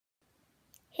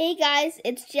Hey guys,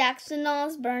 it's Jackson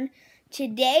Osborne.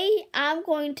 Today I'm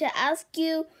going to ask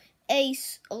you a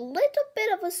little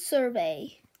bit of a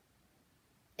survey.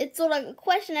 It's sort of like a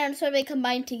question and a survey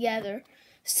combined together.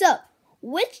 So,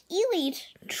 which Elite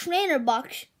Trainer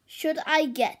box should I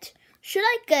get? Should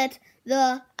I get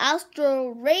the Astro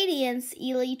Radiance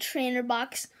Elite Trainer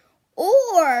box,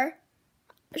 or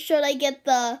should I get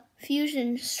the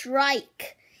Fusion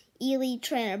Strike Elite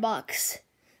Trainer box?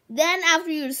 Then after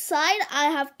you decide,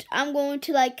 I'm going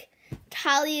to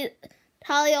tally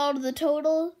all of the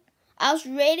total.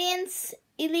 Astro Radiance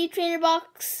Elite Trainer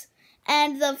box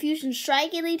and the Fusion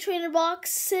Strike Elite Trainer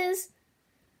boxes.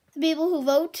 The people who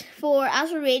vote for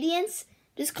Astro Radiance,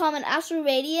 just comment Astro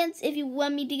Radiance if you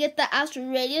want me to get the Astro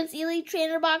Radiance Elite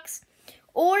Trainer box,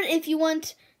 or if you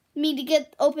want me to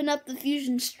open up the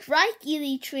Fusion Strike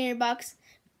Elite Trainer box.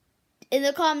 In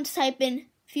the comments, type in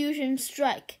Fusion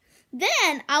Strike.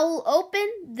 Then I will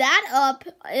open that up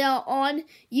on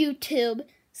YouTube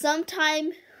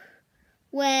sometime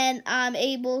when I'm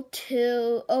able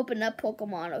to open up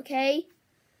Pokemon, okay?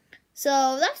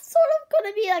 So that's sort of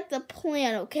going to be like the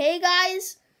plan, okay,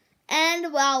 guys?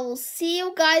 And well, we'll see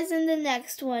you guys in the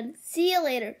next one. See you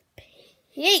later.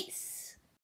 Peace.